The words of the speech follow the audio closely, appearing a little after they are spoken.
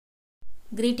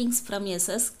Greetings from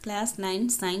SS Class 9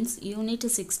 Science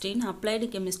UNIT-16 Applied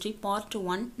Chemistry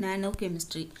Part-1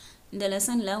 Nanochemistry. இந்த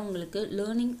லெசனில் உங்களுக்கு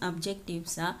learning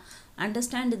objectives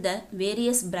understand the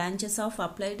various branches of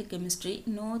applied chemistry,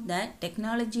 know the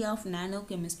technology of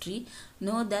nanochemistry,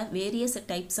 know the various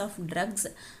types of drugs,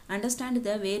 understand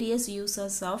the various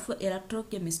uses of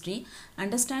electrochemistry,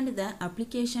 understand the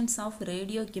applications of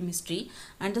radiochemistry,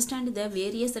 understand the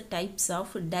various types of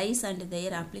dyes and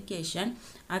their application,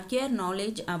 acquire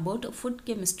knowledge about food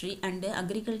chemistry and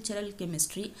agricultural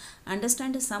chemistry,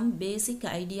 understand some basic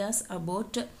ideas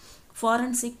about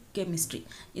forensic chemistry.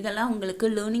 இதெல்லாம் உங்களுக்கு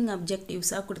learning objectives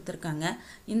கொடுத்திருக்காங்க.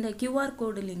 இந்த QR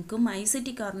code லிங்க்கும் ICT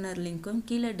corner லிங்க்கும்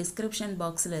கீழே description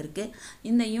boxல இருக்கு.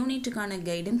 இந்த யூனிட்டுக்கான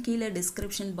கைடும் கீழே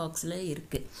description boxல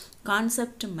இருக்கு.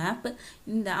 கான்செப்ட் மேப்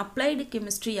இந்த அப்ளைடு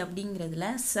கெமிஸ்ட்ரி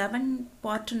அப்படிங்கிறதுல 7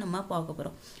 பார்ட் நம்ம பார்க்க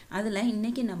போகிறோம். அதில்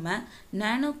இன்றைக்கி நம்ம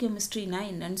நானோ கெமிஸ்ட்ரினா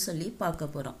என்னன்னு சொல்லி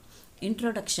பார்க்க போகிறோம்.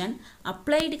 இன்ட்ரோடக்ஷன்.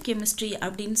 அப்ளைடு கெமிஸ்ட்ரி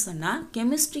அப்படின்னு சொன்னால்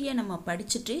கெமிஸ்ட்ரியை நம்ம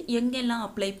படிச்சுட்டு எங்கெல்லாம்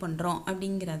அப்ளை பண்ணுறோம்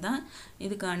அப்படிங்கிறதான்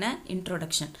இதுக்கான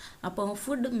இன்ட்ரோடக்ஷன். அப்போ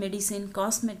food, medicine,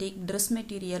 cosmetic, dress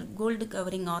material, gold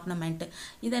covering ornament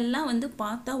இதெல்லாம்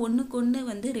பார்த்தா ஒன்றுக்கு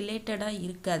ஒன்று ரிலேட்டடாக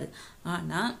இருக்காது.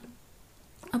 ஆனால்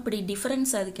அப்படி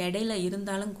டிஃப்ரென்ஸ் அதுக்கு இடையில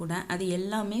இருந்தாலும் கூட அது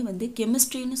எல்லாமே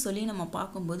கெமிஸ்ட்ரின்னு சொல்லி நம்ம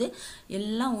பார்க்கும்போது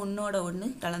எல்லாம் ஒன்றோட ஒன்று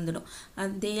கலந்துடும்.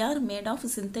 They are made of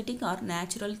synthetic R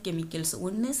natural chemicals.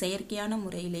 ஒன்று செயற்கையான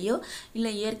முறையிலையோ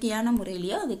இல்லை இயற்கையான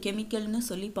முறையிலையோ அது கெமிக்கல்னு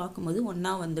சொல்லி பார்க்கும்போது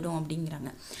ஒன்றா வந்துடும்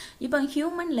அப்படிங்கிறாங்க. இப்போ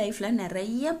ஹியூமன் லைஃப்பில்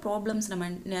நிறைய ப்ராப்ளம்ஸ்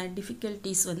நம்ம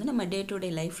டிஃபிகல்ட்டிஸ் நம்ம டே டு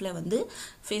டே லைஃப்பில்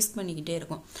ஃபேஸ் பண்ணிக்கிட்டே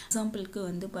இருக்கோம்.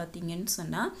 எக்ஸாம்பிளுக்கு பார்த்தீங்கன்னு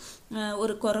சொன்னால்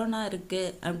ஒரு கொரோனா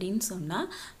இருக்குது அப்படின்னு சொன்னால்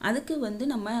அதுக்கு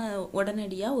நம்ம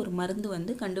உடனடியாக ஒரு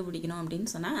மருந்து கண்டுபிடிக்கணும் அப்படின்னு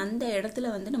சொன்னால் அந்த இடத்துல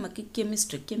நமக்கு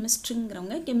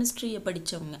கெமிஸ்ட்ரிங்கிறவங்க கெமிஸ்ட்ரியை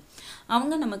படித்தவங்க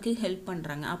அவங்க நமக்கு ஹெல்ப்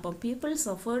பண்ணுறாங்க. அப்போ பீப்புள்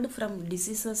சஃபர்டு ஃப்ரம்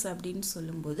டிசீசஸ் அப்படின்னு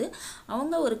சொல்லும்போது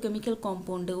அவங்க ஒரு கெமிக்கல்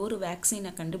காம்பவுண்டு ஒரு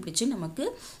வேக்சினை கண்டுபிடிச்சி நமக்கு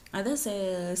அதை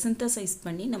சிந்தசைஸ்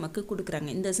பண்ணி நமக்கு கொடுக்குறாங்க.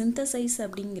 இந்த சிந்தசைஸ்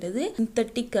அப்படிங்கிறது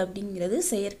சிந்தட்டிக் அப்படிங்கிறது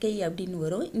செயற்கை அப்படின்னு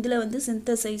வரும். இதில்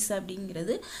சிந்தசைஸ்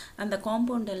அப்படிங்கிறது அந்த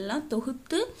காம்பவுண்ட் எல்லாம்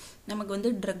தொகுத்து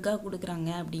நமக்கு ட்ரக்காக கொடுக்குறாங்க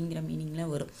அப்படிங்கிற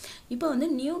மீனிங்கில் வரும். இப்போ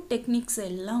நியூ டெக்னிக்ஸ்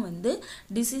எல்லாம்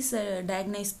டிசீஸை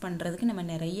டயக்னைஸ் பண்ணுறதுக்கு நம்ம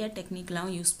நிறைய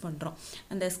டெக்னிக்லாம் யூஸ் பண்ணுறோம்.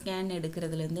 அந்த ஸ்கேன்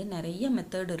எடுக்கிறதுலேருந்து நிறைய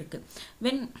மெத்தட் இருக்குது.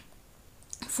 வென்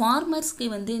ஃபார்மர்ஸ்க்கு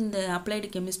இந்த அப்ளைடு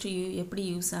கெமிஸ்ட்ரி எப்படி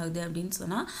யூஸ் ஆகுது அப்படின்னு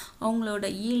சொன்னால் அவங்களோட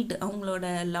ஈல்டு அவங்களோட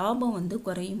லாபம்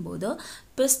குறையும் போதோ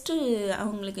பெஸ்ட்டு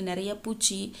அவங்களுக்கு நிறைய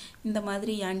பூச்சி இந்த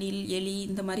மாதிரி அணில் எலி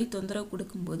இந்த மாதிரி தொந்தரவு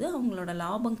கொடுக்கும்போது அவங்களோட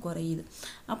லாபம் குறையுது.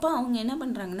 அப்போ அவங்க என்ன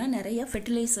பண்ணுறாங்கன்னா நிறைய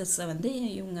ஃபெர்டிலைசர்ஸை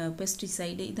இவங்க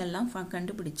பெஸ்டிசைடு இதெல்லாம்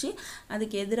கண்டுபிடிச்சி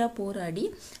அதுக்கு எதிராக போராடி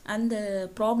அந்த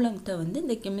ப்ராப்ளத்தை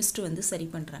இந்த கெமிஸ்ட் சரி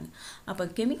பண்ணுறாங்க. அப்போ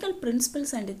chemical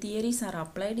principles and theories R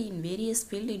applied in various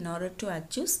field in order to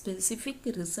achieve specific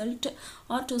result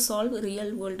R to solve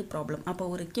real world problem. அப்போ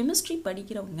ஒரு கெமிஸ்ட்ரி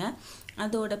படிக்கிறவங்க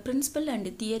அதோட பிரின்சிபல் அண்ட்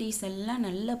தியரிஸ் எல்லாம்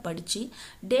நல்லா படித்து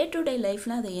டே டு டே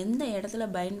லைஃப்பில் அதை எந்த இடத்துல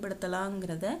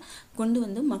பயன்படுத்தலாங்கிறத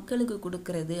கொண்டு மக்களுக்கு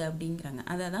கொடுக்கறது அப்படிங்கிறாங்க.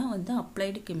 அதை தான்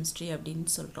அப்ளைடு கெமிஸ்ட்ரி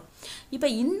அப்படின்னு சொல்கிறோம். இப்போ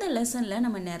இந்த லெசனில்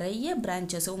நம்ம நிறைய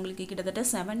பிரான்ச்சஸ் உங்களுக்கு கிட்டத்தட்ட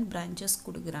 7 பிரான்ச்சஸ்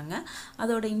கொடுக்குறாங்க.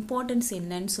 அதோட இம்பார்ட்டன்ஸ்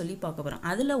என்னன்னு சொல்லி பார்க்க போகிறோம்.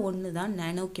 அதில் ஒன்று தான்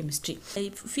நானோ கெமிஸ்ட்ரி.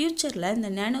 ஃப்யூச்சரில்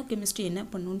இந்த நானோ கெமிஸ்ட்ரி என்ன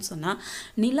பண்ணணும்னு சொன்னால்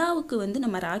நிலாவுக்கு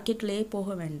நம்ம ராக்கெட்லேயே போக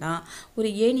வேண்டாம், ஒரு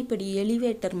ஏணிப்படி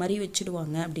எலிவேட்டர் மாதிரி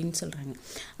வச்சுடுவாங்க அப்படின்னு சொல்கிறாங்க.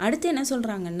 அடுத்து என்ன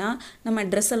சொல்கிறாங்கன்னா நம்ம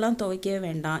ட்ரெஸ் எல்லாம் துவைக்கவே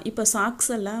வேண்டாம். இப்போ சாக்ஸ்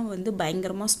எல்லாம்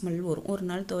பயங்கரமாக ஸ்மெல் வரும் ஒரு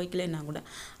நாள் துவைக்கலைன்னா கூட.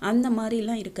 அந்த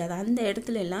மாதிரிலாம் இருக்காது. அந்த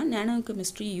இடத்துல எல்லாம் நானோ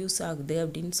கெமிஸ்ட்ரி யூஸ் ஆகுது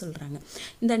அப்படின்னு சொல்கிறாங்க.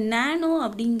 இந்த நானோ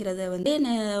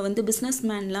அப்படிங்கிறத பிஸ்னஸ்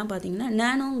மேன்லாம் பார்த்திங்கன்னா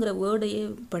நானோங்கிற வேர்டையே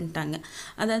பண்ணிட்டாங்க.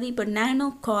 அதாவது இப்போ நானோ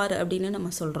கார் அப்படின்னு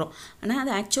நம்ம சொல்கிறோம். ஆனால்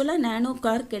அது ஆக்சுவலாக நானோ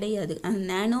கார் கிடையாது. அந்த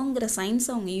நானோங்கிற சயின்ஸ்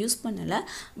அவங்க யூஸ் பண்ணலை.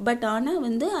 பட்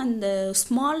ஆனால் அந்த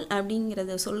ஸ்மால்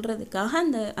அப்படிங்கிறத சொல்கிறதுக்காக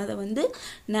அதை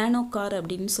நானோ கார்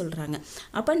அப்படின்னு சொல்கிறாங்க.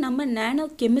 அப்போ நம்ம நானோ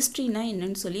கெமிஸ்ட்ரினா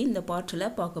என்னன்னு சொல்லி இந்த பாட்டில்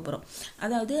பார்க்க போகிறோம்.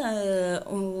 அதாவது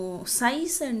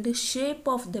size and shape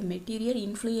of the material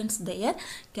influence their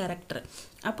character.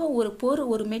 அப்போ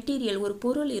ஒரு மெட்டீரியல் ஒரு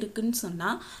பொருள் இருக்குன்னு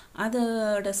சொன்னால்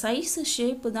அதோட சைஸு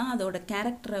ஷேப்பு தான் அதோட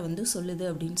கேரக்டரை சொல்லுது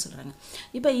அப்படின்னு சொல்கிறாங்க.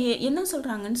 இப்போ என்ன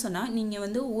சொல்கிறாங்கன்னு சொன்னால்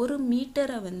நீங்கள் ஒரு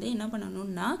மீட்டரை என்ன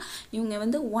பண்ணணும்னா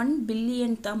இவங்க 1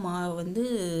 பில்லியன் தான்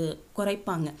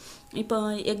குறைப்பாங்க. இப்போ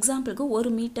எக்ஸாம்பிளுக்கு 1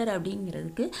 மீட்டர்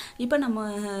அப்படிங்கிறதுக்கு இப்போ நம்ம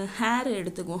ஹேர்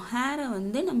எடுத்துக்குவோம். ஹேரை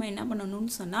நம்ம என்ன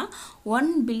பண்ணணும்னு சொன்னால்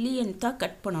 1 பில்லியன் தான்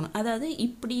கட் பண்ணணும். அதாவது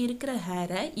இப்படி இருக்கிற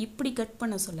ஹேரை இப்படி கட்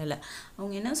பண்ண சொல்லலை.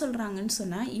 அவங்க என்ன சொல்கிறாங்கன்னு சொன்னால்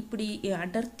இப்படி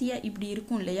அடர்த்தியாக இப்படி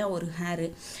இருக்கும் இல்லையா ஒரு ஹேரு,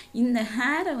 இந்த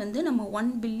ஹேரை நம்ம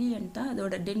 1 பில்லியன் தான்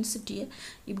அதோட டென்சிட்டியை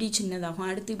இப்படி சின்னதாகும்,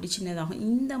 அடுத்து இப்படி சின்னதாகும்,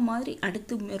 இந்த மாதிரி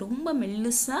அடுத்து ரொம்ப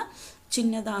மெல்லுசாக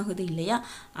சின்னதாகுது இல்லையா,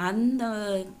 அந்த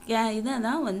இதை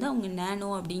தான் வந்து அவங்க நேனோ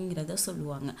அப்படிங்கிறத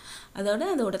சொல்லுவாங்க.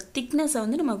 அதோட திக்னஸை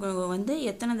வந்து நமக்கு வந்து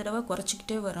எத்தனை தடவை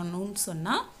குறைச்சிக்கிட்டே வரணும்னு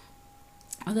சொன்னால்,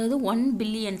 அதாவது 1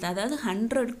 பில்லியன், அதாவது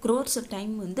 100 crores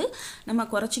டைம் வந்து நம்ம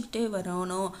குறைச்சிக்கிட்டே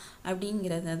வரணும்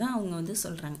அப்படிங்கிறத தான் அவங்க வந்து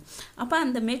சொல்கிறாங்க. அப்போ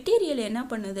அந்த மெட்டீரியல் என்ன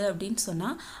பண்ணுது அப்படின்னு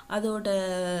சொன்னால், அதோட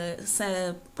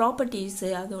ப்ராப்பர்ட்டிஸு,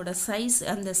 அதோட சைஸ்,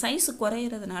 அந்த சைஸ்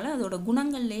குறையிறதுனால அதோட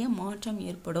குணங்கள்லேயே மாற்றம்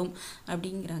ஏற்படும்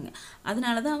அப்படிங்கிறாங்க.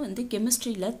 அதனால தான் வந்து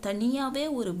கெமிஸ்ட்ரியில் தனியாகவே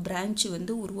ஒரு பிரான்ச்சு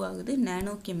வந்து உருவாகுது,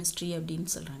 நானோ கெமிஸ்ட்ரி அப்படின்னு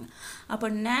சொல்கிறாங்க. அப்போ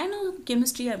நானோ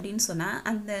கெமிஸ்ட்ரி அப்படின்னு சொன்னால்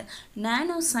அந்த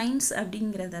நானோ சயின்ஸ்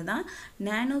அப்படிங்கிறத தான்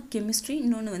நானோ கெமிஸ்ட்ரி,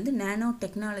 இன்னொன்று வந்து நானோ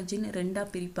டெக்னாலஜின்னு ரெண்டாக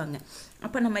பிரிப்பாங்க.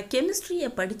 அப்போ நம்ம கெமிஸ்ட்ரியை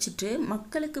படிச்சுட்டு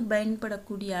மக்களுக்கு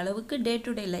பயன்படக்கூடிய அளவுக்கு டே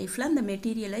டு டே லைஃப்பில் அந்த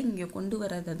மெட்டீரியலை இங்கே கொண்டு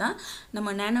வரதை தான்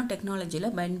நம்ம நானோ டெக்னாலஜியில்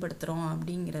பயன்படுத்துகிறோம்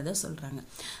அப்படிங்கிறத சொல்கிறாங்க.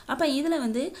 அப்போ இதில்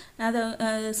வந்து அதை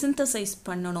சிந்தசைஸ்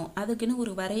பண்ணணும், அதுக்குன்னு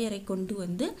ஒரு வரையறை கொண்டு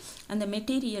வந்து அந்த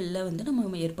மெட்டீரியலில் வந்து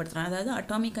நம்ம ஏற்படுத்துகிறோம். அதாவது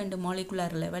அட்டாமிக் அண்ட்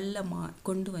மாலிகுலர் லெவலில்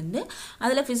கொண்டு வந்து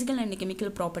அதில் ஃபிசிக்கல் அண்ட்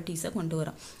கெமிக்கல் ப்ராப்பர்ட்டிஸை கொண்டு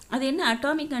வரோம். அது என்ன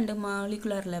அட்டாமிக் அண்ட்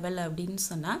மாலிகுலர் லெவல் அப்படின்னு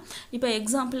சொன்னால், இப்போ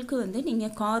எக்ஸாம்பிளுக்கு வந்து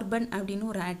நீங்கள் கார்பன் அப்படின்னு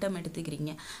ஒரு ஆட்டம்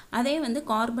எடுத்துக்கிறீங்க, அதே வந்து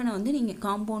கார்பனை வந்து நீங்கள்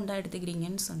காம்பவுண்டாக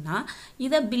எடுத்துக்கிறீங்கன்னு சொன்னால்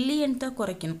இதை பில்லியன் தான்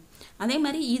குறைக்கணும். அதே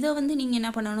மாதிரி இதை வந்து நீங்கள் என்ன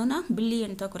பண்ணணும்னா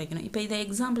பில்லியன் தான் குறைக்கணும். இப்போ இதை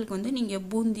எக்ஸாம்பிளுக்கு வந்து நீங்கள்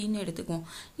பூந்தின்னு எடுத்துக்குவோம்,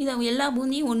 இதை எல்லா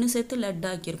பூந்தியும் ஒன்று சேர்த்து லட்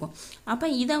ஆக்கியிருக்கோம். அப்போ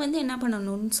இதை வந்து என்ன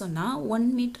பண்ணணும்னு சொன்னால் 1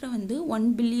 மீட்டரை வந்து 1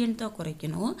 பில்லியன் தான்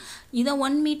குறைக்கணும். இதை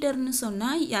 1 மீட்டர்னு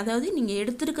சொன்னால், அதாவது நீங்கள்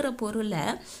எடுத்துருக்கிற பொருளை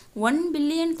 1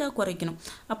 பில்லியன் தான் குறைக்கணும்.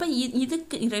 அப்போ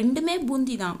இதுக்கு ரெண்டுமே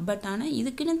பூந்தி தான், பட் ஆனால்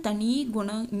இதுக்குன்னு தனி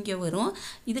குணம் இங்கே வரும்,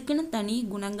 இதுக்குன்னு தனி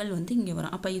குணங்கள் வந்து இங்கே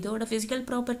வரும். அப்போ இதோட ஃபிசிக்கல்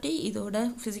ப்ராப்பர்ட்டி, இதோட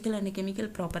ஃபிசிக்கல் அண்ட்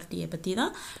கெமிக்கல் ப்ராப்பர்ட்டியை பற்றி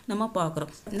தான் நம்ம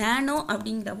பார்க்குறோம். நானோ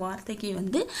அப்படிங்கிற வார்த்தைக்கு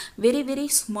வந்து வெரி வெரி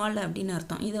ஸ்மால் அப்படின்னு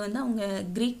அர்த்தம். இதை வந்து அவங்க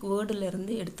கிரீக்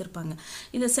வேர்டுலேருந்து எடுத்திருப்பாங்க.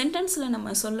 இதை சென்டென்ஸில்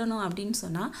நம்ம சொல்லணும் அப்படின்னு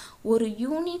சொன்னால், ஒரு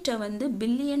யூனிட்டை வந்து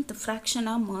பில்லியன்த்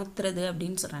ஃப்ராக்ஷனாக மாற்றுறது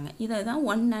அப்படின்னு சொல்கிறாங்க. இதை தான்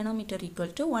 1 nanometre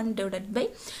equal to 1 divided by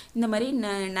இந்த மாதிரி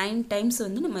 9 டைம்ஸ்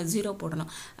வந்து நம்ம 0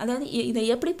 போடணும். அதாவது இதை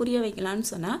எப்படி புரிய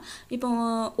வைக்கலான்னு சொன்னால், இப்போ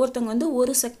ஒருத்தவங்க வந்து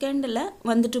 1 செகண்டில்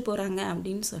வந்துட்டு போகிறாங்க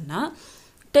அப்படின்னு சொன்னால்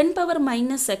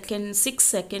 10⁻⁻6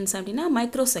 செகண்ட்ஸ் அப்படின்னா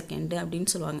மைக்ரோ செகண்டு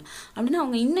அப்படின்னு சொல்லுவாங்க. அப்படின்னா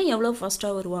அவங்க இன்னும் எவ்வளோ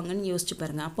ஃபாஸ்ட்டாக வருவாங்கன்னு யோசிச்சு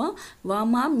பாருங்கள். அப்போ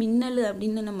வாமா மின்னல்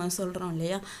அப்படின்னு நம்ம சொல்கிறோம்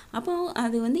இல்லையா, அப்போ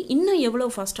அது வந்து இன்னும் எவ்வளோ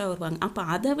ஃபாஸ்ட்டாக வருவாங்க. அப்போ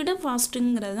அதை விட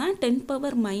ஃபாஸ்ட்டுங்கிறது தான்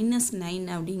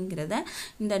 10⁻⁹ அப்படிங்கிறத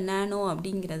இந்த நானோ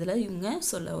அப்படிங்கிறதுல இவங்க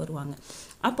சொல்ல வருவாங்க.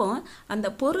 அப்போ அந்த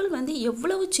பொருள் வந்து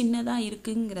எவ்வளவு சின்னதாக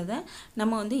இருக்குங்கிறத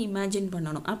நம்ம வந்து இமேஜின்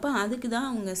பண்ணணும். அப்போ அதுக்கு தான்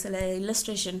அவங்க சில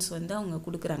இல்லஸ்ட்ரேஷன்ஸ் வந்து அவங்க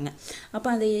கொடுக்குறாங்க. அப்போ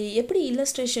அதை எப்படி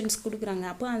இல்லஸ்ட்ரேஷன்ஸ் கொடுக்குறாங்க,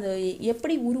 அப்போ அதை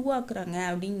எப்படி உருவாக்குறாங்க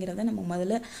அப்படிங்கிறத நம்ம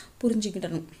முதல்ல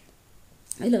புரிஞ்சுக்கிடணும்.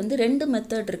 இதில் வந்து 2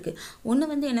 மெத்தட் இருக்குது. ஒன்று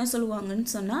வந்து என்ன சொல்லுவாங்கன்னு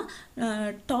சொன்னால்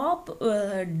டாப்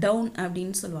டவுன்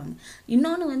அப்படின்னு சொல்லுவாங்க.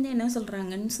 இன்னொன்று வந்து என்ன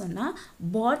சொல்கிறாங்கன்னு சொன்னால்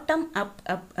பாட்டம் அப்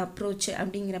அப்ரோச்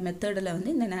அப்படிங்கிற மெத்தடில்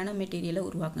வந்து இந்த நானோ மெட்டீரியலை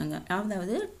உருவாக்குறாங்க.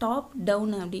 அதாவது டாப்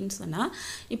டவுன் அப்படின்னு சொன்னால்,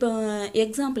 இப்போ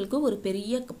எக்ஸாம்பிளுக்கு ஒரு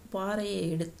பெரிய பாறையை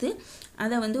எடுத்து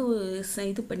அதை வந்து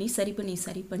இது பண்ணி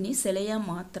சரி பண்ணி சிலையாக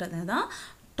மாற்றுறதை தான்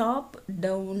டாப்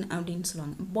டவுன் அப்படின்னு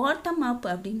சொல்லுவாங்க. பாட்டம் அப்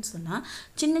அப்படின்னு சொன்னால்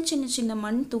சின்ன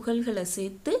மண் துகள்களை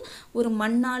சேர்த்து ஒரு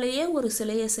மண்ணாலேயே ஒரு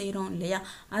சிலையை செய்கிறோம் இல்லையா,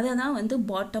 அதை தான் வந்து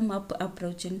பாட்டம் அப்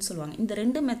அப்ரோச்சுன்னு சொல்லுவாங்க. இந்த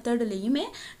 2 மெத்தட்லேயுமே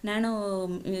நானோ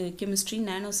கெமிஸ்ட்ரி,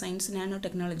 நானோ சயின்ஸ், நானோ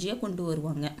டெக்னாலஜியை கொண்டு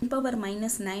வருவாங்க.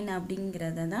 10⁻⁹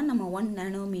 அப்படிங்கிறத தான் நம்ம 1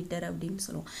 நானோமீட்டர் அப்படின்னு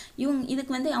சொல்லுவோம்.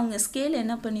 இதுக்கு வந்து அவங்க ஸ்கேல்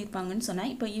என்ன பண்ணியிருப்பாங்கன்னு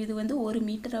சொன்னால், இப்போ இது வந்து 1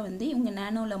 மீட்டரை வந்து இவங்க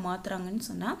நானோவில் மாற்றுறாங்கன்னு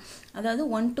சொன்னால், அதாவது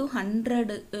 1 to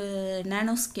 100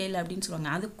 நானோ ஸ்கேல் அப்படின்னு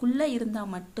சொல்லுவாங்க. அதுக்குள்ளே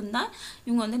இருந்தால் மட்டும்தான்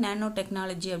இவங்க வந்து நானோ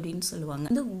டெக்னாலஜி அப்படின்னு சொல்லுவாங்க.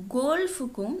 இந்த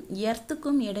கோல்ஃபுக்கும்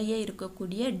எர்த்துக்கும் இடையே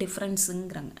இருக்கக்கூடிய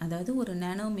டிஃப்ரென்ஸுங்கிறாங்க. அதாவது ஒரு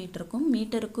நானோமீட்டருக்கும்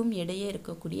மீட்டருக்கும் இடையே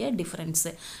இருக்கக்கூடிய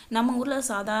டிஃப்ரென்ஸு. நம்ம ஊரில்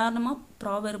சாதாரணமாக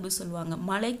ப்ராவர்பு சொல்லுவாங்க,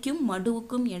 மலைக்கும்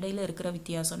மடுவுக்கும் இடையில இருக்கிற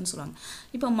வித்தியாசம்னு சொல்லுவாங்க.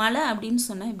 இப்போ மலை அப்படின்னு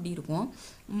சொன்னால் இப்படி இருக்கும்,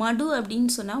 மடு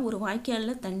அப்படின்னு சொன்னால் ஒரு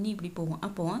வாய்க்காலில் தண்ணி இப்படி போகும்.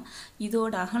 அப்போது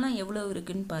இதோட அகலம் எவ்வளோ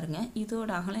இருக்குதுன்னு பாருங்கள், இதோட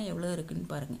அகலம் எவ்வளோ இருக்குதுன்னு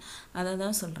பாருங்கள். அதை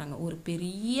தான் சொல்கிறாங்க. ஒரு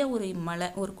பெரிய ஒரு மலை,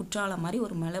 ஒரு குற்றாலம் மாதிரி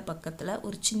ஒரு மலை பக்கத்தில்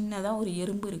ஒரு சின்னதாக ஒரு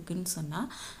எறும்பு இருக்குதுன்னு சொன்னால்,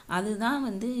 அதுதான்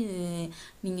வந்து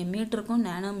நீங்கள் மீட்டருக்கும்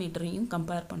நானோமீட்டரையும்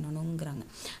கம்பேர் பண்ணணுங்கிறாங்க.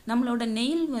 நம்மளோட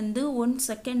நெயில் வந்து 1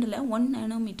 செகண்டில் 1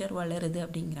 நானோமீட்டர் வளருது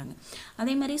அப்படிங்கிறாங்க.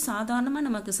 அதே மாதிரி சாதாரணமாக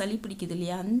நமக்கு சளி பிடிக்குது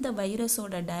இல்லையா, அந்த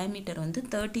வைரஸோட டயமீட்டர் வந்து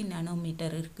 30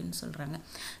 நானோமீட்டர் இருக்குதுன்னு சொல்கிறாங்க.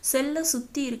 செல்லை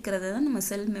சுற்றி இருக்கிறத தான் நம்ம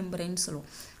செல் மெம்பரேன்னு சொல்லுவோம்.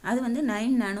 அது வந்து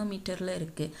 9 நானோமீட்டரில்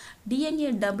இருக்குது. டிஎன்ஏ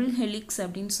டபுள் ஹெலிக்ஸ்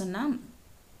அப்படின்னு சொன்னால்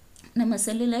நம்ம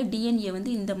செல்லில் டிஎன்ஏ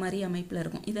வந்து இந்த மாதிரி அமைப்பில்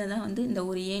இருக்கும். இதை தான் வந்து இந்த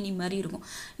ஒரு ஏணி மாதிரி இருக்கும்.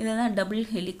 இதை தான் டபுள்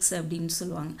ஹெலிக்ஸ் அப்படின்னு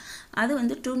சொல்லுவாங்க. அது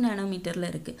வந்து 2 நானோமீட்டரில்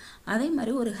இருக்குது. அதே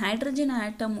மாதிரி ஒரு ஹைட்ரஜன்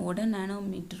ஆட்டமோட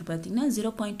நானோமீட்டர் பார்த்திங்கன்னா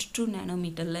 0.2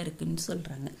 நானோமீட்டரில் இருக்குதுன்னு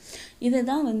சொல்கிறாங்க. இதை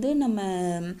தான் வந்து நம்ம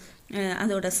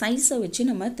அதோட சைஸை வச்சு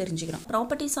நம்ம தெரிஞ்சுக்கிறோம்.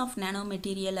 ப்ராப்பர்ட்டிஸ் ஆஃப் நானோ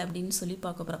மெட்டீரியல் அப்படின்னு சொல்லி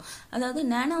பார்க்க போகிறோம். அதாவது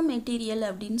நானோ மெட்டீரியல்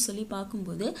அப்படின்னு சொல்லி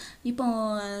பார்க்கும்போது இப்போ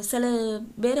சில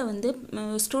பேரை வந்து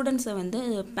ஸ்டூடெண்ட்ஸை வந்து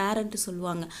பேரண்ட்டு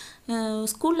சொல்லுவாங்க.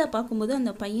 ஸ்கூலில் பார்க்கும்போது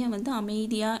அந்த பையன் வந்து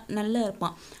அமைதியாக நல்லா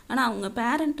இருப்பான். ஆனால் அவங்க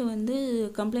பேரண்ட்டு வந்து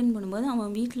கம்ப்ளைண்ட் பண்ணும்போது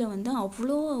அவன் வீட்டில் வந்து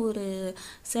அவ்வளோ ஒரு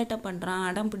சேட்டை பண்ணுறான்,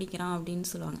 அடம் பிடிக்கிறான் அப்படின்னு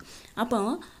சொல்லுவாங்க. அப்போ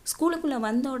ஸ்கூலுக்குள்ளே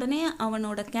வந்த உடனே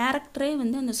அவனோட கேரக்டரே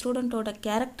வந்து அந்த ஸ்டூடெண்ட்டோட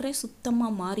கேரக்டரே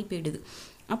சுத்தமாக மாறி போயிடுது.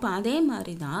 அப்போ அதே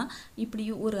மாதிரி தான் இப்படி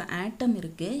ஒரு ஆட்டம்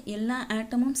இருக்குது. எல்லா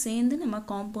ஆட்டமும் சேர்ந்து நம்ம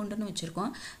காம்பவுண்டுன்னு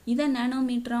வச்சுருக்கோம். இதை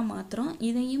நானோமீட்டராக மாற்றுறோம்.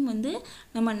 இதையும் வந்து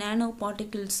நம்ம நானோ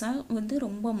பார்ட்டிகிள்ஸாக வந்து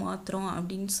ரொம்ப மாற்றுறோம்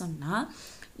அப்படின்னு சொன்னால்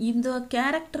இந்த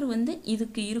கேரக்டர் வந்து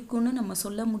இதுக்கு இருக்குன்னு நம்ம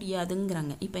சொல்ல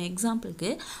முடியாதுங்கிறாங்க. இப்போ எக்ஸாம்பிளுக்கு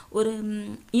ஒரு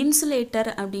இன்சுலேட்டர்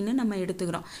அப்படின்னு நம்ம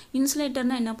எடுத்துக்கிறோம்.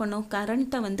 இன்சுலேட்டர்னால் என்ன பண்ணோம்?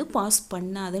 கரண்ட்டை வந்து பாஸ்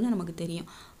பண்ணாதுன்னு நமக்கு தெரியும்.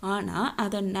 ஆனால்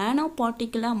அதை நானோ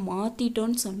பார்ட்டிக்கலாக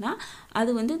மாற்றிட்டோன்னு சொன்னால்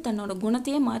அது வந்து தன்னோட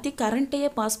குணத்தையே மாற்றி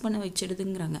கரண்ட்டையே பாஸ் பண்ண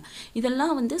வச்சிடுதுங்கிறாங்க.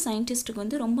 இதெல்லாம் வந்து சயின்டிஸ்ட்டுக்கு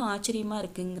வந்து ரொம்ப ஆச்சரியமாக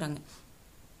இருக்குங்கிறாங்க.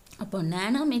 அப்போ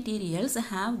நானோ materials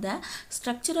have the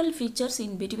structural features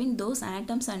in between those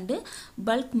atoms and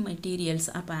bulk materials.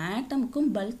 அப்போ ஆட்டமுக்கும்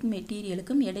பல்க்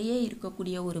மெட்டீரியலுக்கும் இடையே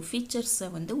இருக்கக்கூடிய ஒரு ஃபீச்சர்ஸை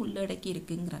வந்து உள்ளடக்கி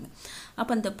இருக்குங்கிறாங்க.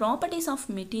 அப்போ இந்த properties of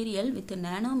material with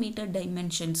nanometre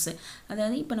dimensions,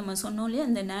 அதாவது இப்போ நம்ம சொன்னோம் இல்லையா,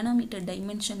 அந்த நானோமீட்டர்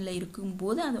டைமென்ஷனில்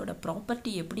இருக்கும்போது அதோட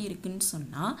ப்ராப்பர்ட்டி எப்படி இருக்குன்னு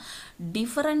சொன்னால்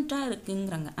டிஃப்ரெண்ட்டாக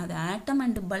இருக்குங்கிறாங்க. அது ஆட்டம்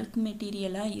அண்டு பல்க்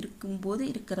மெட்டீரியலாக இருக்கும்போது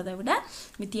இருக்கிறத விட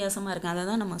வித்தியாசமாக இருக்குது. அதை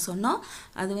தான் நம்ம சொன்னோம்.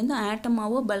 அது வந்து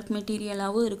ஆட்டமாவோ பல்க்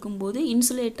மெட்டீரியலாவோ இருக்கும்போது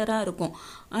இன்சுலேட்டராக இருக்கும்.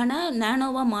 ஆனால்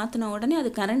நானோவாக மாற்றின உடனே அது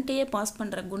கரண்ட்டையே பாஸ்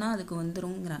பண்ணுற குணம் அதுக்கு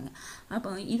வந்துருங்கிறாங்க. அப்போ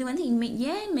இது வந்து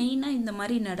ஏன் மெயினாக இந்த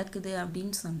மாதிரி நடக்குது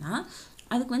அப்படின்னு சொன்னால்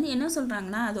அதுக்கு வந்து என்ன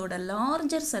சொல்கிறாங்கன்னா அதோட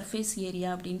லார்ஜர் சர்ஃபேஸ் ஏரியா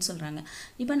அப்படின்னு சொல்கிறாங்க.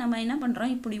 இப்போ நம்ம என்ன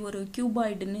பண்ணுறோம், இப்படி ஒரு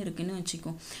கியூபாய்டுன்னு இருக்குதுன்னு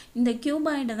வச்சுக்கோம். இந்த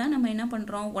கியூபாய்டை தான் நம்ம என்ன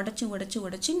பண்ணுறோம்,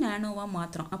 உடச்சி நானோவாக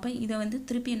மாற்றுறோம். அப்போ இதை வந்து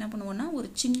திருப்பி என்ன பண்ணுவோம்னா ஒரு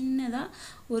சின்னதாக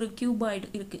ஒரு கியூபாய்டு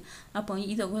இருக்குது. அப்போ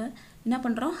இதை என்ன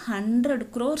பண்ணுறோம் 100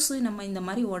 crores நம்ம இந்த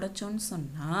மாதிரி உடைச்சோன்னு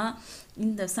சொன்னால்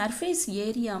இந்த சர்ஃபேஸ்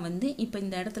ஏரியா வந்து இப்போ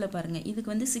இந்த இடத்துல பாருங்கள், இதுக்கு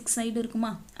வந்து 6 சைடு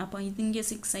இருக்குமா, அப்போ இது இங்கே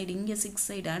 6 சைடு, இங்கே 6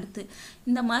 சைடு, அடுத்து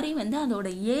இந்த மாதிரி வந்து அதோட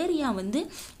ஏரியா வந்து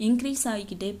இன்க்ரீஸ்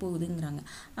ஆகிக்கிட்டே போகுதுங்கிறாங்க.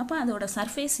 அப்போ அதோட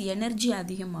சர்ஃபேஸ் எனர்ஜி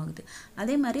அதிகமாகுது.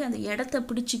 அதே மாதிரி அந்த இடத்த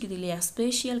பிடிச்சிக்குது இல்லையா,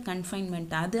 ஸ்பேஷியல்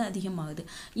கன்ஃபைன்மெண்ட் அது அதிகமாகுது.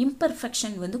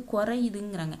 இம்பர்ஃபெக்ஷன் வந்து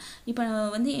குறையுதுங்கிறாங்க. இப்போ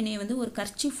வந்து என்னை வந்து ஒரு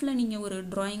கர்ச்சீஃபில் நீங்கள் ஒரு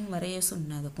ட்ராயிங் வரைய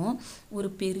சொன்னதுக்கும்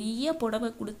ஒரு பெரிய புடவை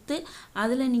கொடுத்து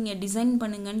அதில் நீங்கள் டிசைன்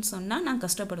பண்ணுங்கன்னு சொன்னால் நான்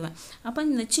கஷ்டப்படுவேன். அப்போ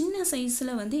இந்த சின்ன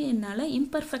சைஸில் வந்து என்னால்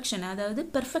இம்பர்ஃபெக்ஷன், அதாவது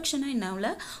பெர்ஃபெக்ஷனாக என்னால்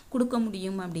கொடுக்க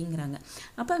முடியும் அப்படிங்கிறாங்க.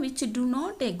 அப்போ which to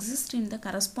not exist in the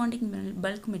corresponding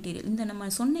bulk material. இந்த நம்ம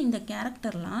சொன்ன இந்த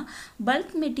கேரக்டர்லாம்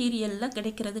பல்க் மெட்டீரியலில்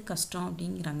கிடைக்கிறது கஷ்டம்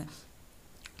அப்படிங்கிறாங்க.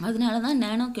 அதனால தான்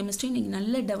நானோ கெமிஸ்ட்ரி இன்றைக்கி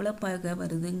நல்ல டெவலப் ஆக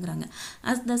வருதுங்கிறாங்க.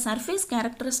 As the surface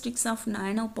characteristics of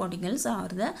nano particles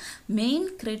R the main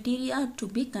criteria to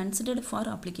be considered for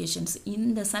applications.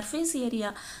 இந்த சர்ஃபேஸ் ஏரியா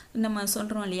நம்ம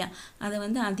சொல்கிறோம் இல்லையா, அதை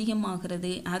வந்து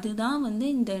அதிகமாகிறது, அதுதான் வந்து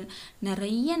இந்த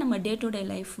நிறைய நம்ம டே டு டே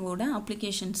லைஃபோட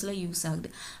அப்ளிகேஷன்ஸில் யூஸ்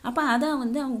ஆகுது. அப்போ அதை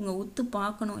வந்து அவங்க ஒத்து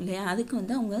பார்க்கணும் இல்லையா, அதுக்கு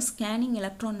வந்து அவங்க scanning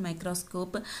electron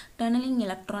microscope, tunnelling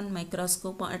electron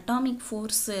microscope, atomic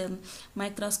force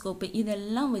microscope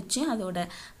இதெல்லாம் வச்சு அதோட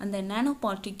அந்த நானோ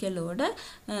பார்ட்டிக்கலோட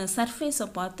சர்ஃபேஸை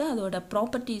பார்த்து அதோட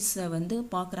ப்ராப்பர்ட்டிஸை வந்து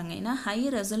பார்க்குறாங்க. ஏன்னா ஹை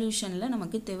ரெசல்யூஷனில்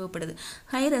நமக்கு தேவைப்படுது.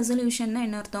 ஹை ரெசல்யூஷன்னா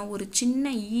என்ன அர்த்தம், ஒரு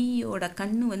சின்ன ஈயோட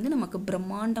கண்ணு வந்து நமக்கு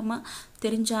பிரம்மாண்டமாக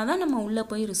தெரிஞ்சாதான் நம்ம உள்ளே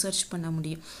போய் ரிசர்ச் பண்ண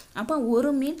முடியும். அப்போ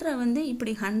 1 மீட்டரை வந்து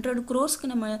இப்படி 100 crores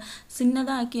நம்ம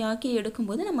சின்னதாக ஆக்கி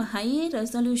எடுக்கும்போது நம்ம ஹை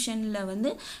ரெசல்யூஷனில்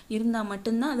வந்து இருந்தால்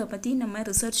மட்டும்தான் அதை பற்றி நம்ம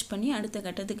ரிசர்ச் பண்ணி அடுத்த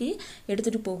கட்டத்துக்கு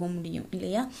எடுத்துகிட்டு போக முடியும்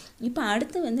இல்லையா. இப்போ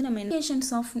அடுத்து வந்து நம்ம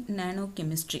இன்டேஷன்ஸ் of nano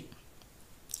chemistry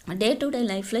day to day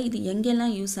லைஃப்பில் இது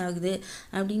எங்கெல்லாம் யூஸ் ஆகுது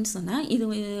அப்படின்னு சொன்னால் இது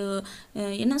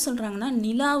என்ன சொல்கிறாங்கன்னா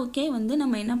நிலாவுக்கே வந்து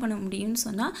நம்ம என்ன பண்ண முடியும்னு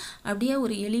சொன்னால் அப்படியே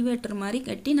ஒரு எலிவேட்டர் மாதிரி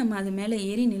கட்டி நம்ம அது மேலே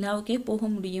ஏறி நிலாவுக்கே போக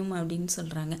முடியும் அப்படின்னு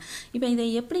சொல்கிறாங்க. இப்போ இதை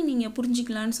எப்படி நீங்கள்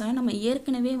புரிஞ்சிக்கலான்னு சொன்னால் நம்ம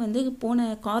ஏற்கனவே வந்து போன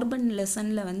கார்பன்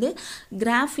லெசனில் வந்து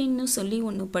கிராஃபின்னு சொல்லி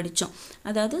ஒன்று படித்தோம்.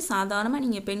 அதாவது சாதாரணமாக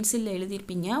நீங்கள் பென்சிலில்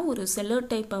எழுதியிருப்பீங்க, ஒரு செல்லோ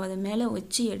டைப் அதை மேலே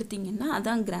வச்சு எடுத்திங்கன்னா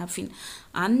அதான் கிராஃபின்.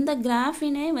 அந்த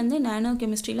கிராஃபினே வந்து நானோ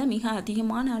கெமிஸ்ட்ரியில் மிக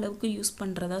அதிகமான அளவுக்கு யூஸ்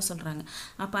பண்ணுறதா சொல்கிறாங்க.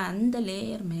 அப்போ அந்த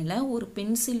லேயர் மேலே ஒரு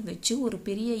பென்சில் வச்சு ஒரு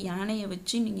பெரிய யானையை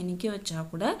வச்சு நீங்கள் நிற்க வச்சா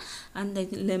கூட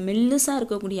அந்த மெல்லுசாக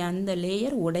இருக்கக்கூடிய அந்த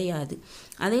லேயர் உடையாது.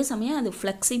 அதே சமயம் அது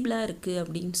ஃப்ளெக்சிபிளாக இருக்குது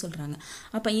அப்படின்னு சொல்கிறாங்க.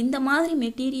 அப்போ இந்த மாதிரி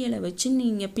மெட்டீரியலை வச்சு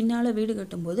நீங்கள் பின்னால் வீடு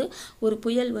கட்டும்போது ஒரு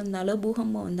புயல் வந்தாலோ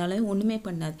பூகம்பம் வந்தாலோ ஒன்றுமே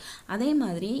பண்ணாது. அதே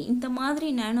மாதிரி இந்த மாதிரி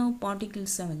நானோ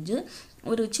பார்ட்டிகிள்ஸை வந்து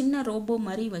ஒரு சின்ன ரோபோ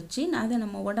மாதிரி வச்சு அதை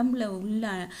நம்ம உடம்புல உள்ள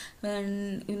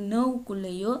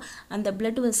நர்வுக்குள்ளேயோ அந்த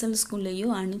பிளட் வெசல்ஸ்குள்ளேயோ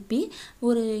அனுப்பி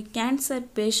ஒரு கேன்சர்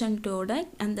பேஷண்ட்டோட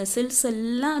அந்த செல்ஸ்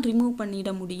எல்லாம் ரிமூவ்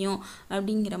பண்ணிட முடியும்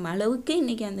அப்படிங்கிற அளவுக்கு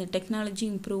இன்றைக்கி அந்த டெக்னாலஜி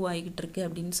இம்ப்ரூவ் ஆகிக்கிட்டு இருக்கு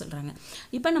அப்படின்னு சொல்கிறாங்க.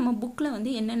 இப்போ நம்ம புக்கில்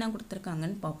வந்து என்னென்ன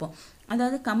கொடுத்துருக்காங்கன்னு பார்ப்போம்.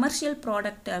 அதாவது கமர்ஷியல்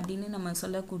ப்ராடக்ட் அப்படின்னு நம்ம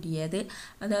சொல்லக்கூடியது,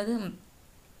 அதாவது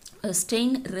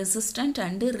stain resistant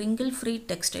and wrinkle free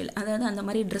textile, அதாவது அந்த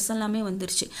மாதிரி ட்ரெஸ் எல்லாமே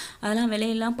வந்துருச்சு. அதெல்லாம்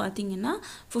விலையெல்லாம் பார்த்தீங்கன்னா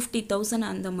 50,000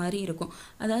 அந்த மாதிரி இருக்கும்.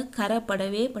 அதாவது கரை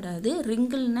படவே படாது.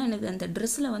 ரிங்கிள்னால் என்னது, அந்த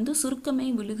ட்ரெஸ்ஸில் வந்து சுருக்கமே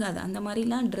விழுகாது. அந்த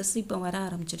மாதிரிலாம் ட்ரெஸ் இப்போ வர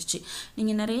ஆரம்பிச்சிருச்சு.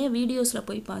 நீங்கள் நிறைய வீடியோஸில்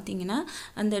போய் பார்த்தீங்கன்னா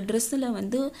அந்த ட்ரெஸ்ஸில்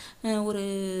வந்து ஒரு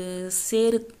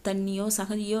சேறு தண்ணியோ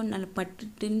சகதியோ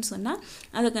பட்டுட்டுன்னு சொன்னால்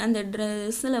அதுக்கு அந்த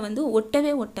ட்ரெஸ்ஸில் வந்து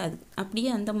ஒட்டவே ஒட்டாது, அப்படியே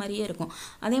அந்த மாதிரியே இருக்கும்.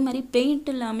 அதே மாதிரி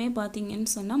பெயிண்ட் எல்லாமே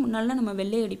பார்த்தீங்கன்னு சொன்னால் முன்னால நம்ம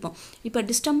வெள்ளை அடிப்போம். இப்போ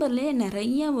டிஸ்டம்பர்லேயே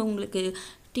நிறைய உங்களுக்கு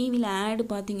டிவியில் ஆடு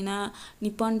பார்த்தீங்கன்னா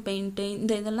நிப்பான் பெயிண்ட்டு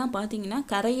இதெல்லாம் பார்த்தீங்கன்னா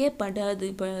கரையே படாது,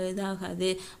 இப்போ இதாகாது,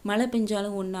 மழை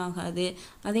பெஞ்சாலும் ஒன்றாகாது,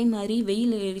 அதே மாதிரி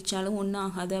வெயில் அடித்தாலும்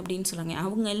ஒன்றாகாது அப்படின்னு சொல்கிறாங்க.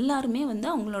 அவங்க எல்லாருமே வந்து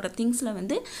அவங்களோட திங்ஸில்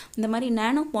வந்து இந்த மாதிரி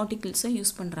நானோ பார்ட்டிகிள்ஸை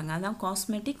யூஸ் பண்ணுறாங்க. அதான்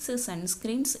cosmetics,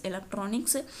 sunscreens,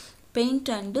 electronics, paint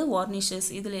and வார்னிஷஸ்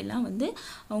இதில் எல்லாம் வந்து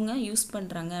அவங்க யூஸ்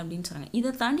பண்ணுறாங்க அப்படின்னு சொல்கிறாங்க.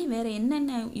 இதை தாண்டி வேறு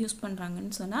என்னென்ன யூஸ்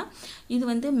பண்ணுறாங்கன்னு சொன்னால், இது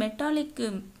வந்து மெட்டாலிக்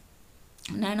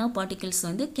நானோ பார்ட்டிகிள்ஸ்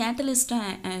வந்து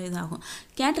கேட்டலிஸ்ட்டாக இதாகும்.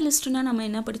 கேட்டலிஸ்ட்னால் நம்ம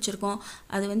என்ன படிச்சிருக்கோம்,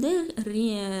 அது வந்து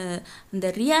இந்த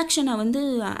ரியாக்ஷனை வந்து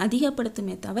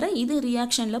அதிகப்படுத்துமே தவிர இது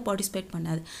ரியாக்ஷனில் பார்ட்டிசிபேட்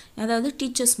பண்ணாது. அதாவது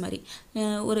டீச்சர்ஸ் மாதிரி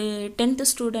ஒரு 10th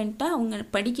ஸ்டூடெண்ட்டாக அவங்க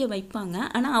படிக்க வைப்பாங்க,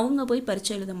 ஆனால் அவங்க போய்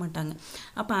பரீட்சை எழுத மாட்டாங்க.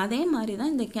 அப்போ அதே மாதிரி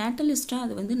தான் இந்த கேட்டலிஸ்ட்டாக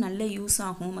அது வந்து நல்ல யூஸ்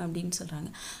ஆகும் அப்படின்னு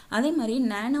சொல்கிறாங்க. அதே மாதிரி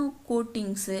நானோ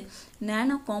coatings,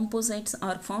 nanocomposites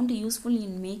are found useful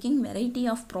in making variety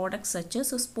of products such as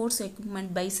sports equipment,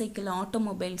 bicycle,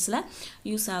 automobilesல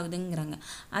use ஆகுதுங்கிறாங்க.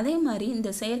 அதே மாதிரி இந்த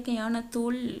செயற்கையான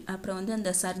தோல், அப்புறம் வந்து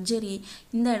அந்த சர்ஜரி,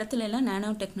 இந்த இடத்துல எல்லாம் நானோ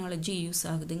டெக்னாலஜி யூஸ்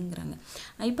ஆகுதுங்கிறாங்க.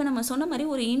 இப்போ நம்ம சொன்ன மாதிரி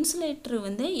ஒரு இன்சுலேட்டர்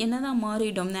வந்து என்னதான்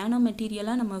மாறிடும், நானோ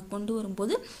மெட்டீரியலாக நம்ம கொண்டு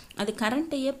வரும்போது அது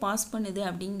கரண்ட்டையே பாஸ் பண்ணுது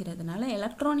அப்படிங்கிறதுனால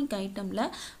எலக்ட்ரானிக் ஐட்டமில்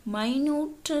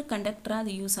மைன்யூட் கண்டக்டராக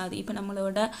அது யூஸ் ஆகுது. இப்போ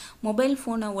நம்மளோட மொபைல்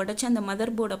ஃபோனை உடச்சி அந்த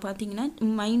மதர் போர்டை பார்த்தீங்கன்னா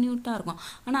மைன்யூட்டாக இருக்கும்.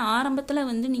 ஆனால் ஆரம்பத்தில்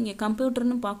வந்து நீங்கள்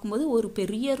கம்ப்யூட்டர்னு பார்க்கும்போது ஒரு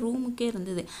பெரிய ரூமுக்கே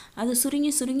இருந்தது. அது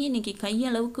சுருங்கி சுருங்கி இன்றைக்கி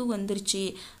கையளவுக்கு வந்துருச்சு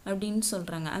அப்படின்னு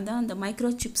சொல்கிறாங்க. அதான் அந்த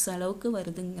மைக்ரோ சிப்ஸ் அளவுக்கு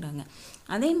வருதுங்கிறாங்க.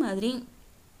 அதே மாதிரி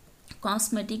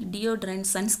cosmetic, deodorant,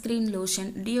 sunscreen, lotion.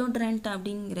 Deodorant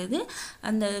அப்படிங்கிறது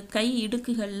அந்த கை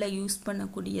இடுக்குகளில் யூஸ்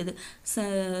பண்ணக்கூடியது.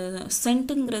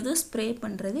 சென்ட்டுங்கிறது ஸ்ப்ரே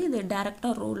பண்ணுறது, இது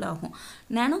டைரெக்டாக ரோல் ஆகும்.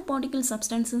 நானோ particle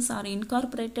substances R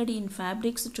incorporated in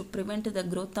fabrics to prevent the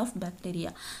growth of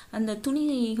bacteria. அந்த துணி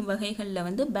வகைகளில்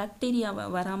வந்து பாக்டீரியா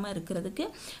வராமல் இருக்கிறதுக்கு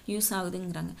யூஸ்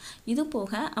ஆகுதுங்கிறாங்க. இது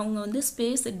போக அவங்க வந்து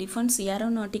ஸ்பேஸ், டிஃபென்ஸ்,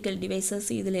 ஏரோனாட்டிக்கல் டிவைசஸ்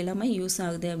இதில் எல்லாமே யூஸ்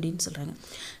ஆகுது அப்படின்னு சொல்கிறாங்க.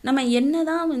 நம்ம என்ன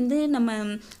தான் வந்து நம்ம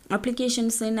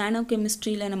அப்ளிகேஷன்ஸு நானோ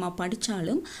கெமிஸ்ட்ரியில் நம்ம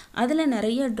படித்தாலும் அதில்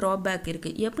நிறைய ட்ராபேக்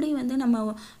இருக்குது. எப்படி வந்து நம்ம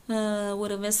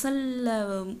ஒரு வெசலில்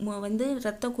வந்து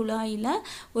இரத்த குழாயில்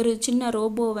ஒரு சின்ன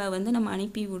ரோபோவை வந்து நம்ம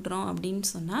அனுப்பி விடுறோம் அப்படின்னு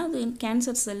சொன்னால் அது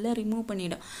கேன்சர் செல்லை ரிமூவ்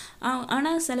பண்ணிடும்.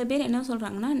 ஆனால் சில பேர் என்ன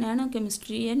சொல்கிறாங்கன்னா நானோ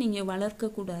கெமிஸ்ட்ரியை நீங்கள்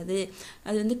வளர்க்கக்கூடாது,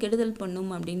 அது வந்து கெடுதல்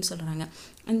பண்ணும் அப்படின்னு சொல்கிறாங்க.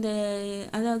 அந்த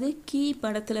அதாவது கீ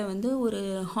படத்தில் வந்து ஒரு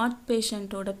ஹார்ட்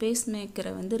பேஷண்ட்டோட பேஸ்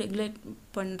மேக்கரை வந்து ரெகுலேட்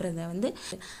பண்ணுறத வந்து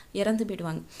இறந்து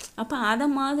போயிடுவாங்க. அப்போ அதை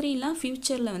மாதிரிலாம்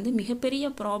ஃப்யூச்சரில் வந்து மிகப்பெரிய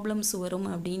ப்ராப்ளம்ஸ் வரும்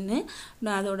அப்படின்னு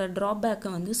அதோட ட்ராபேக்கை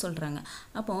வந்து சொல்கிறாங்க.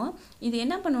 அப்போது இது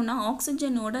என்ன பண்ணுன்னா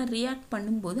ஆக்சிஜனோட ரியாக்ட்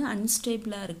பண்ணும்போது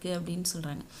அன்ஸ்டேபிளாக இருக்குது அப்படின்னு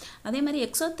சொல்கிறாங்க. அதே மாதிரி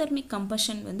எக்ஸோதெர்மிக்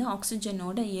கம்பஷன் வந்து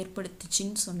ஆக்சிஜனோட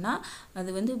ஏற்படுத்துச்சின்னு சொன்னால்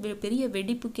அது வந்து பெரிய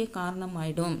வெடிப்புக்கே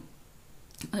காரணமாயிடும்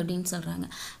அப்படின்னு சொல்கிறாங்க.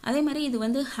 அதே மாதிரி இது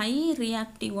வந்து ஹை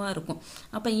ரியாக்டிவாக இருக்கும்.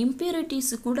 அப்போ இம்பியூரிட்டிஸ்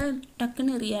கூட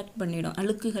டக்குன்னு ரியாக்ட் பண்ணிடும்,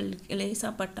 அழுக்குகள்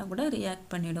லேசாக பட்டால் கூட ரியாக்ட்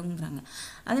பண்ணிடுங்கிறாங்க.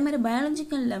 அதே மாதிரி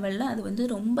பயாலஜிக்கல் லெவலில் அது வந்து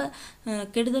ரொம்ப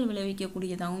கெடுதல்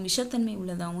விளைவிக்கக்கூடியதாகவும் விஷத்தன்மை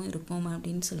உள்ளதாகவும் இருக்கும்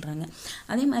அப்படின்னு சொல்கிறாங்க.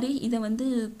 அதே மாதிரி இதை வந்து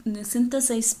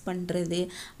சிந்தசைஸ் பண்ணுறது,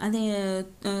 அதை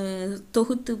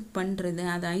தொகுத்து பண்ணுறது,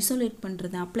 அதை ஐசோலேட்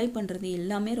பண்ணுறது, அப்ளை பண்ணுறது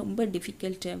எல்லாமே ரொம்ப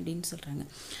டிஃபிகல்ட்டு அப்படின்னு சொல்கிறாங்க.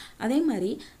 அதே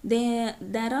மாதிரி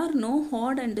there are no hard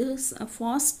and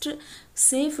fast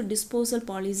safe disposal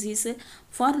policies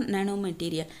for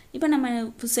nanomaterial. இப்போ நம்ம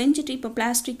செஞ்சுட்டு இப்போ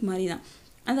பிளாஸ்டிக் மாதிரி தான்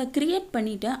அதை கிரியேட்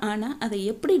பண்ணிவிட்டு ஆனால் அதை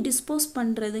எப்படி டிஸ்போஸ்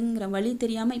பண்ணுறதுங்கிற வழி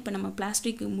தெரியாமல் இப்போ நம்ம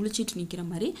பிளாஸ்டிக் முழிச்சிட்டு நிற்கிற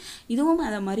மாதிரி இதுவும்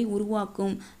அதை மாதிரி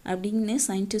உருவாக்கும் அப்படின்னு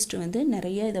சயின்டிஸ்ட் வந்து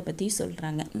நிறைய இதை பற்றி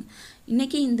சொல்கிறாங்க.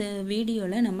 இன்றைக்கி இந்த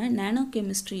வீடியோவில் நம்ம நானோ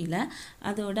கெமிஸ்ட்ரியில்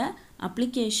அதோட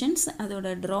அப்ளிகேஷன்ஸ், அதோட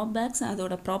ட்ராபேக்ஸ்,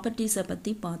 அதோட ப்ராப்பர்ட்டிஸை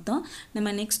பற்றி பார்த்தோம்.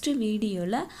 நம்ம நெக்ஸ்ட்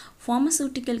வீடியோவில்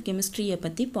ஃபார்மசூட்டிக்கல் கெமிஸ்ட்ரியை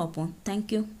பற்றி பார்ப்போம்.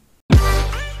 தேங்க்யூ.